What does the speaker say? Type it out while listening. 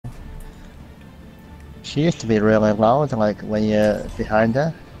She used to be really loud, like when you're behind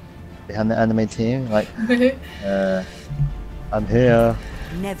her, behind the enemy team, like, I'm here.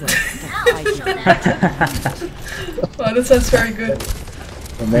 Never. Wow, that sounds very good.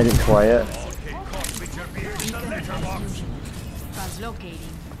 I made it quiet. Translocating.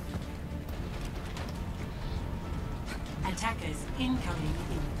 Attackers incoming.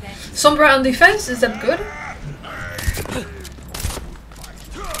 Sombra on defense, is that good?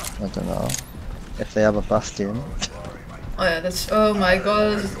 I don't know if they have a bastion. Oh yeah, that's. Oh my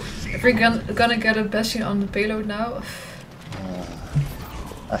god. If we're gonna get a bastion on the payload now.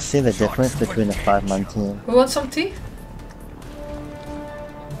 I see the difference between a 5-man team. Who wants some tea?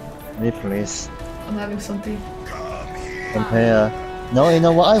 Me, please. I'm having some tea. I'm here. No, you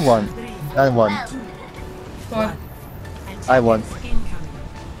know what I want? I won. What? I won.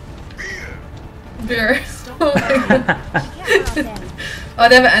 Beer. Oh my god. Oh,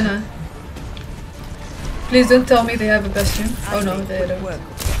 they have an Anna. Please don't tell me they have a bastion. Oh no, they don't.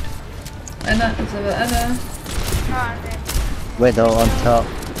 Anna, is there an Anna? Widow on top.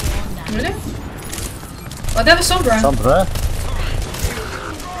 Really? Oh, they have a Sombra. Sombra?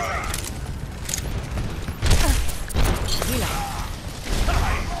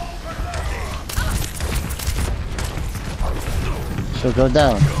 She'll go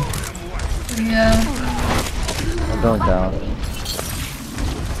down. Yeah. I'm going down.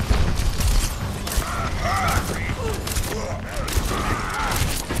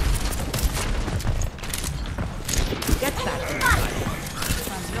 Get back.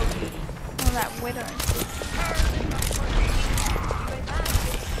 Oh, that widow.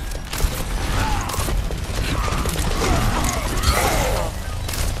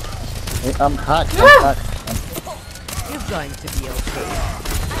 I'm hacked. I'm hacked. You're going to be okay.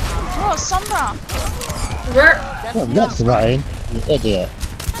 Oh, Sombra! Where? Oh, that's Ryan. You idiot.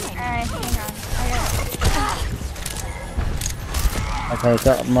 Hang on. Okay,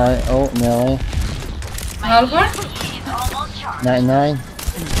 got my ult melee. How far? 99.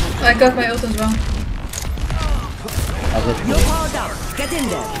 I got my ult as well. I just You're powered up. Get in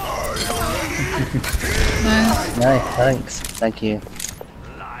there. Nice. Nice, thanks. Thank you.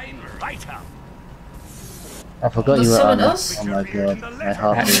 I forgot Was you were someone on. else? Oh my god, my That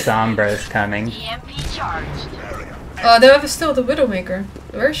heart beat. Sombra is coming. They have still the Widowmaker.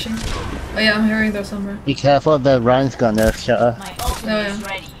 Where is she? Oh yeah, I'm hearing those somewhere. Be careful, the Ryan's got nerf shutter. Oh yeah.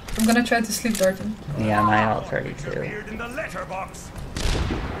 I'm gonna try to sleep dart him. Yeah, my ult's ready too.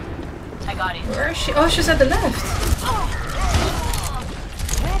 Where is she? Oh, she's at the left.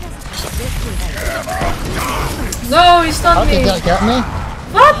 No, he How stunned did me. that get me?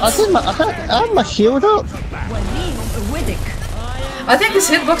 What? I had my shield up. I think this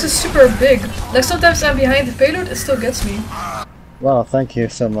hitbox is super big. Like sometimes I'm behind the payload, it still gets me. Wow, thank you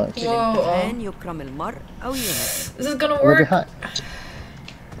so much. Whoa. Is this gonna We're work? behind.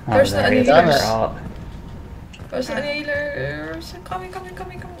 There's not any Damn it. healers. There's not any healers. Coming.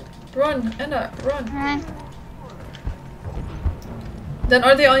 Run, Anna, run. Then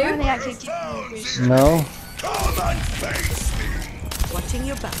are they on Are you? they actually doing No. Watching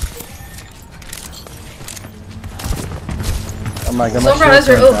your back. Oh my god, my Sombra has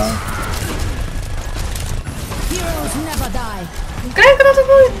her shield's ult. down. Heroes never die. Kijk, dat is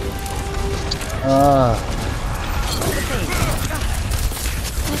goed. Ah,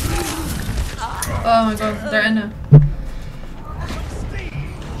 Oh my god, they're Anna.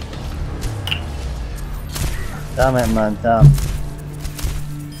 damn it, man, damn.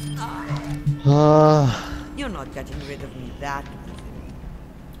 Ah, You're not getting rid of me that easily.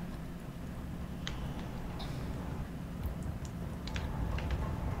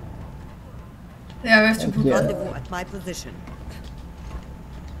 Yeah, we have to book. Yeah. Rendezvous at my position.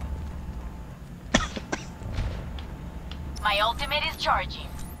 My ultimate is charging.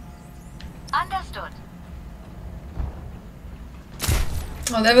 Understood.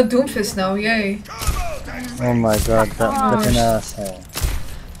 Oh, they have a Doomfist now, yay. oh my god, that flipping asshole.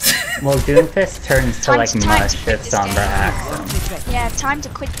 Well, Doomfist turns to like Time to mush quit if this Sombra game. hacks him. Yeah, time to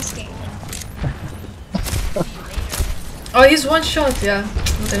quit this game. Oh, he's one shot, yeah.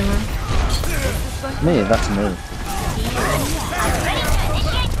 Not anymore. Me, that's me.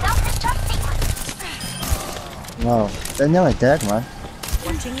 No, they're nearly dead, man.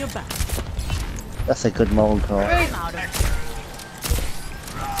 Watching your back. That's a good mold call. Wait.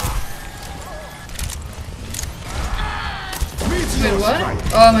 Wait, what?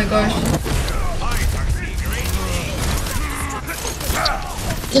 Oh my gosh.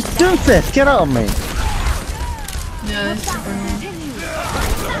 Just do this, get out of me. Yeah, it's super annoying.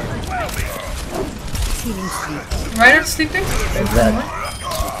 Healing sleep. Reinhardt's sleeping? Dead.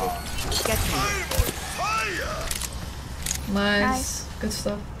 Get me. Nice. Good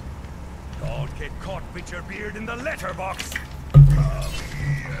stuff. Don't get caught with your beard in the letterbox.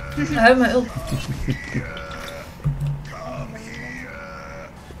 I have my ult.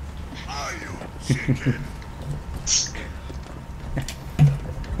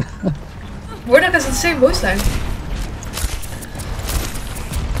 Warnock has the same voice line.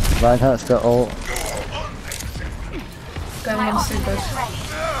 Reinhardt's got ult. Got one super.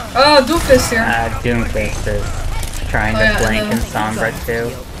 Oh, Doomfist here. Doomfist is trying to flank in Sombra too.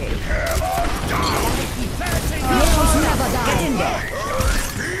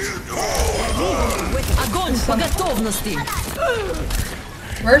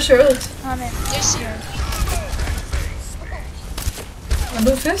 Where's your ult? Oh man, there's your. A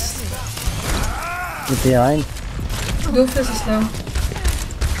Doomfist? He's behind. Doomfist is low.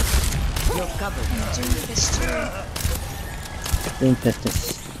 You're covered. I'm doing this too. Doing 50.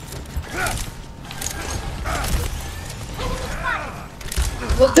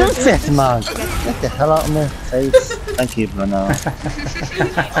 What Doing the 50, man! Get the hell out of my face. Thank you, Bruno.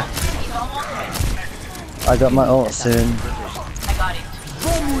 I got my ult soon. I got it.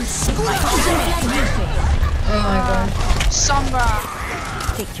 Oh my god. Sombra.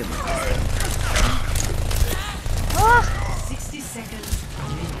 Take your Oh, 60 seconds.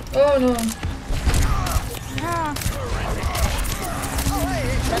 Oh no. yeah.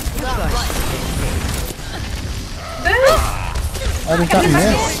 I did that miss.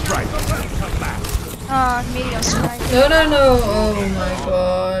 Meteor strike. No. Oh my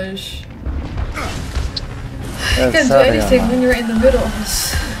gosh. You can't do Sorry, anything Anna. when you're in the middle of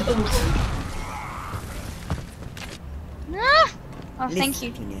this ult. Oh, thank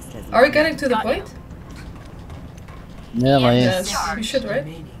you. Are we getting to the point? Yeah, my Yes, we should, right?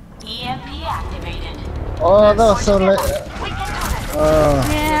 EMP activated. Oh, that was so late. Oh,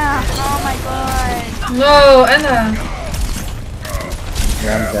 Yeah. Oh my god. No, Anna.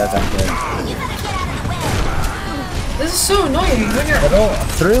 yeah, I'm dead. This is so annoying when you're.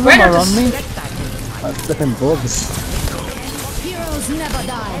 Three of them Reinhardt are on is- me. I'm flipping bugs. Heroes never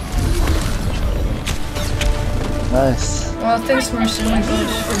die. Nice. Oh, thanks, Mercy. Oh my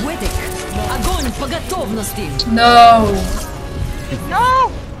gosh. Выдих. Огонь по готовности. No.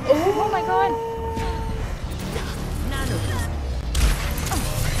 No! Oh my god.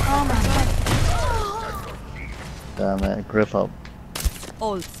 Oh my god. Damn it, grip up.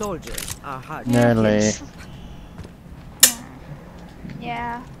 All soldiers are hard. Nearly.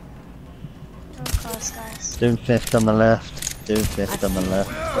 Yeah. Oh close, guys. Doing 50 on the left. Doing 50 on the left.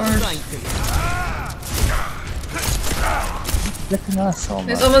 Flipping asshole,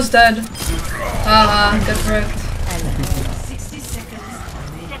 He's man. almost dead. Haha, get wrecked. 60 seconds.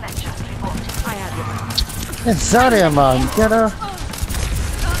 I have your It's Zarya, man. Get her.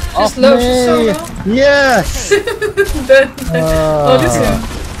 Off low, me. she's so low. Yes. Dead. Oh, this guy.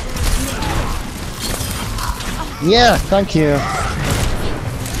 Yeah, thank you.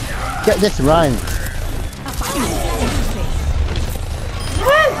 Get this Ryan.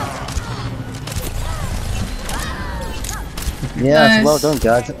 Yeah, Nice. well done,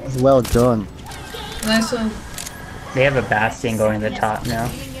 guys. It's well done. Nice one. They have a Bastion going to the top now.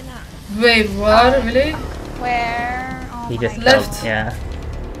 Wait, what? Really? Where? Oh He my just god. Left. fell- yeah.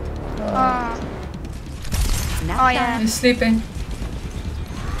 Oh yeah. He's sleeping.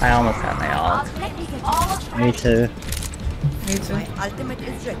 I almost got my ult. Me too. Me too. My ultimate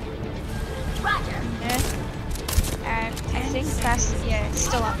is ready. I think that's it's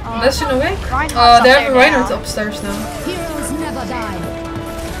still up. Oh, Bastion awake? Reinhardt's Oh, up they have there a Reinhardt now. upstairs now. Heroes never die.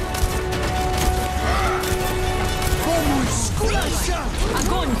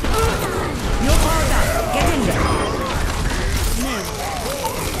 Огонь! You're powered up. Get in there.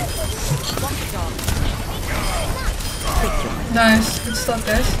 Nice. Good stuff,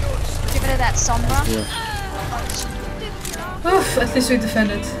 guys. Give it to that Sombra. Oof, at least we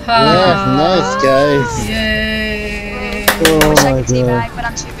defended. Yes, Ha. nice, guys. Yay. Oh Wish I my could god. teabag, but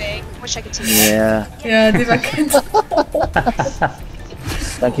I'm too big. Wish I could teabag. Yeah, Yeah, Diva can't.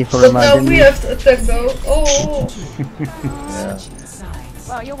 thank you for But now reminding we me. have to attack though. Oh. Yeah.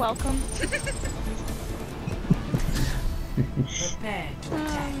 Well, you're welcome. Prepare to Oh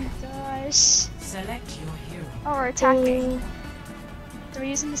attack. my gosh. Select your hero. Oh, we're attacking. Are we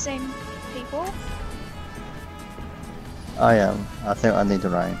using the same people? I am. I think I need a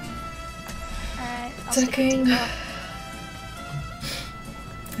Ryan. Alright, I'll stick with Attacking. Diva.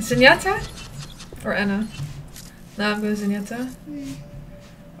 Zenyatta? Or Anna? No, I'm going Zenyatta.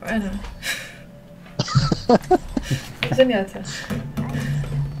 Or Anna. Zenyatta.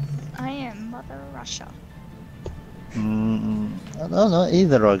 I am Mother Russia. I don't know,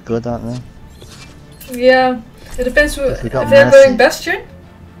 either are good, aren't they? Yeah. It depends if we got they're Mercy. going Bastion.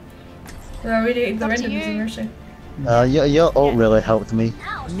 They're really the Up to random you. Mercy. Your ult really helped me.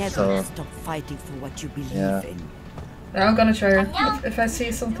 Never So- stop fighting for what you believe Yeah. in. Yeah, I'm gonna try her. If I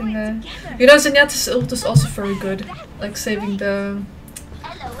see something you know, Zenyatta's ult is also very good. Like saving the...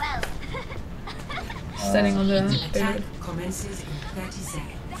 Standing on the payload. Commences in 30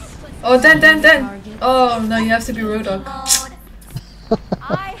 seconds. Oh, Dan! Oh, no, you have to be Road Dog.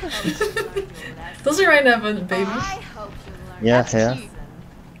 Doesn't Ryan have a baby? Yeah, That's yeah. cute.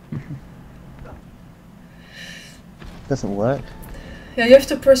 Doesn't work. Yeah, you have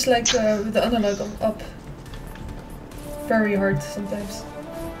to press like with the analog up. Very hard sometimes.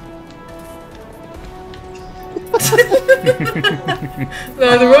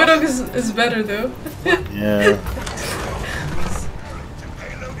 No, the Road Dog is better though. Yeah.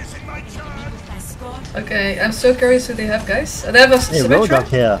 Okay, I'm so curious who they have, guys. They have a Hey, Symmetra. Roadhog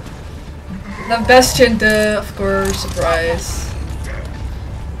here. They have Bastion, of course, surprise.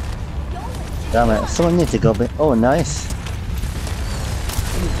 Damn it, someone needs to go bit. Oh, nice.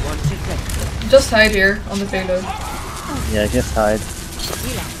 Just hide here on the payload. Yeah, just hide.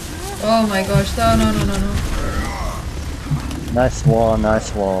 Oh my gosh, no. Nice wall,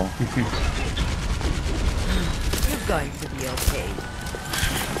 nice wall. You're going to be okay.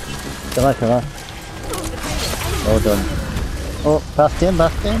 Come on. Well done. Oh, Bastion.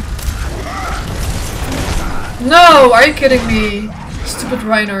 No, are you kidding me? Stupid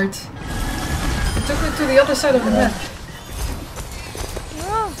Reinhardt. It took me to the other side of the map.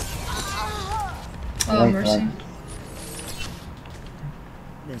 Oh, Wait, mercy. wait.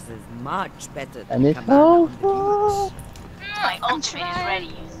 This is much better I than need Commander on the help. My ultimate is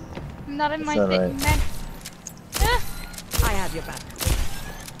ready. I'm not in my It's alright. thing, man. beach. I have your back.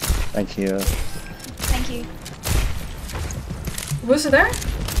 Thank you. Thank you. Was it there?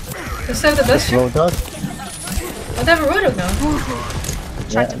 Is that the best ship? Roadhog? I never wrote it now.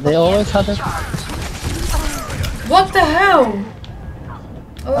 Yeah, they always had it. What the hell?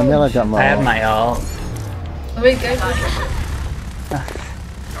 Oh, I never got my I have ult. my ult. oh wait, guys.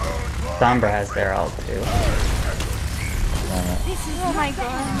 Sombra has their ult too. Oh my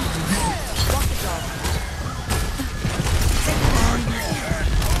god.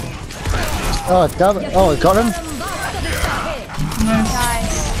 Oh, damn it. Oh, got him? Nice.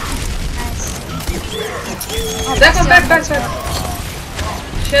 Nice. Back.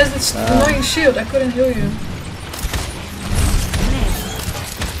 She has this annoying shield, I couldn't heal you.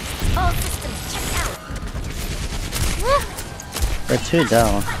 They're two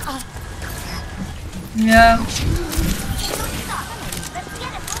down. Yeah.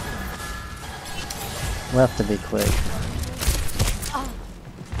 We have to be quick.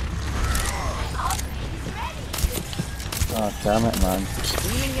 Oh, damn it, man.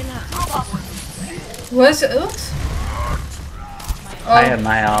 Where's the ult? Oh, I have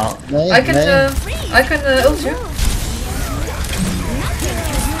my ult. I can ult you.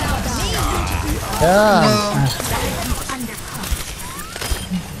 Yeah. No.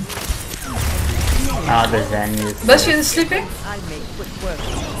 Oh, the Zen is. Bastion is sleeping? I'll make quick work.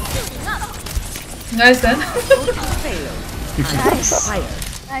 Nice then. Nice. Fire.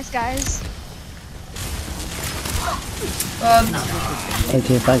 Nice, guys. Thank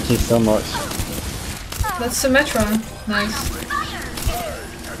you so much. That's Symmetra. Nice.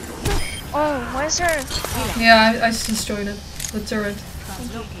 Oh, where's her? Yeah, I just destroyed it. The turret.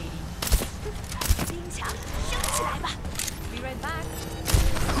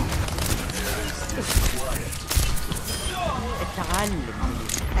 اتعلم من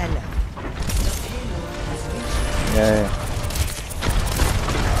الألم. Yeah.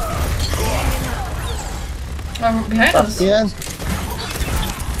 Oh, behind us. Bastion.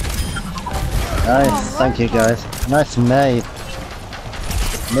 Nice, thank you guys. Nice May.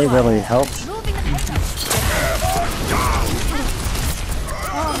 May really helped.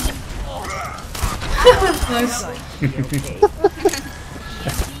 Nice.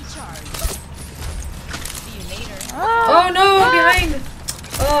 Oh no, behind!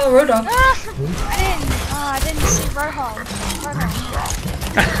 Oh, Roadhog. I didn't see Roadhog.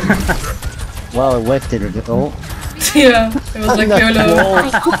 Well, I wasted it all. Yeah, it was like YOLO.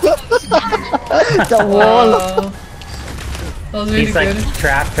 The wall! Oh, that was really He's like good.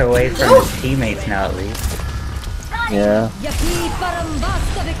 trapped away from his teammates now at least. Yeah.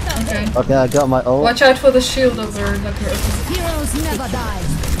 Okay. Okay, I got my ult. Watch out for the shield over like her open. Heroes never die.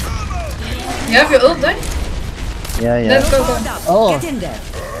 You have your ult then? Yeah, yeah. Let's go. Oh, Get in there.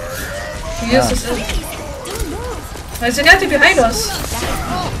 He used his ult. There's an enemy behind us.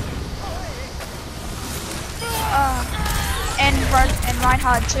 And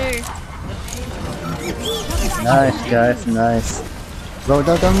Reinhardt too. Nice, guys, nice. Rolled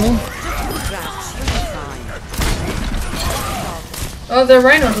out on me? Oh, the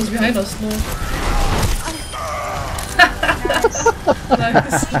rhino was behind us. No.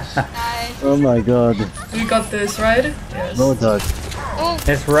 Nice. Nice. Oh my god. We got this, right? Yes. Roll dog. Oh,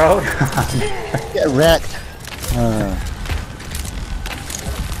 This road. Get wrecked.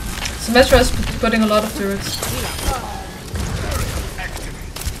 Symmetra is putting a lot of turrets.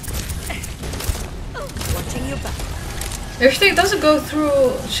 Actually, it doesn't go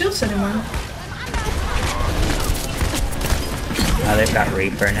through shields anymore. Oh, they've got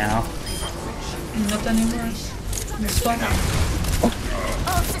Reaper now. Not anymore. It's fun.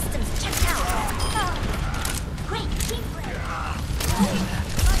 All systems checked out. Great teamwork.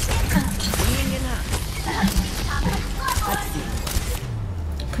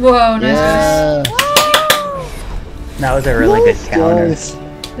 Whoa, nice. Yeah. That was a really good counter. Guys.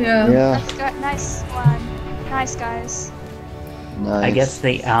 Yeah. Yeah. that's good. Nice one. Nice, guys. Nice. I guess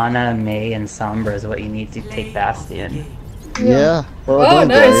the Ana, Mei, and Sombra is what you need to take Bastion. Yeah. Well Oh, done,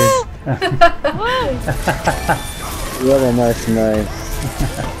 nice. guys. Really nice, nice.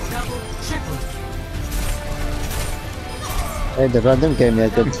 Hey, the random gave me a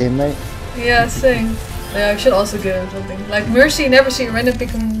good teammate. Yeah, same. Yeah, I should also give him something. Like Mercy, never see a random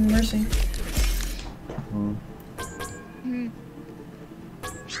pick on Mercy.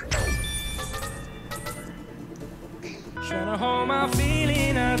 Trying to hold my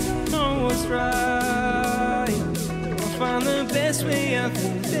feeling, I don't know what's right. I'll find the best way, I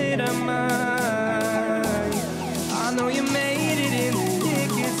think that I might.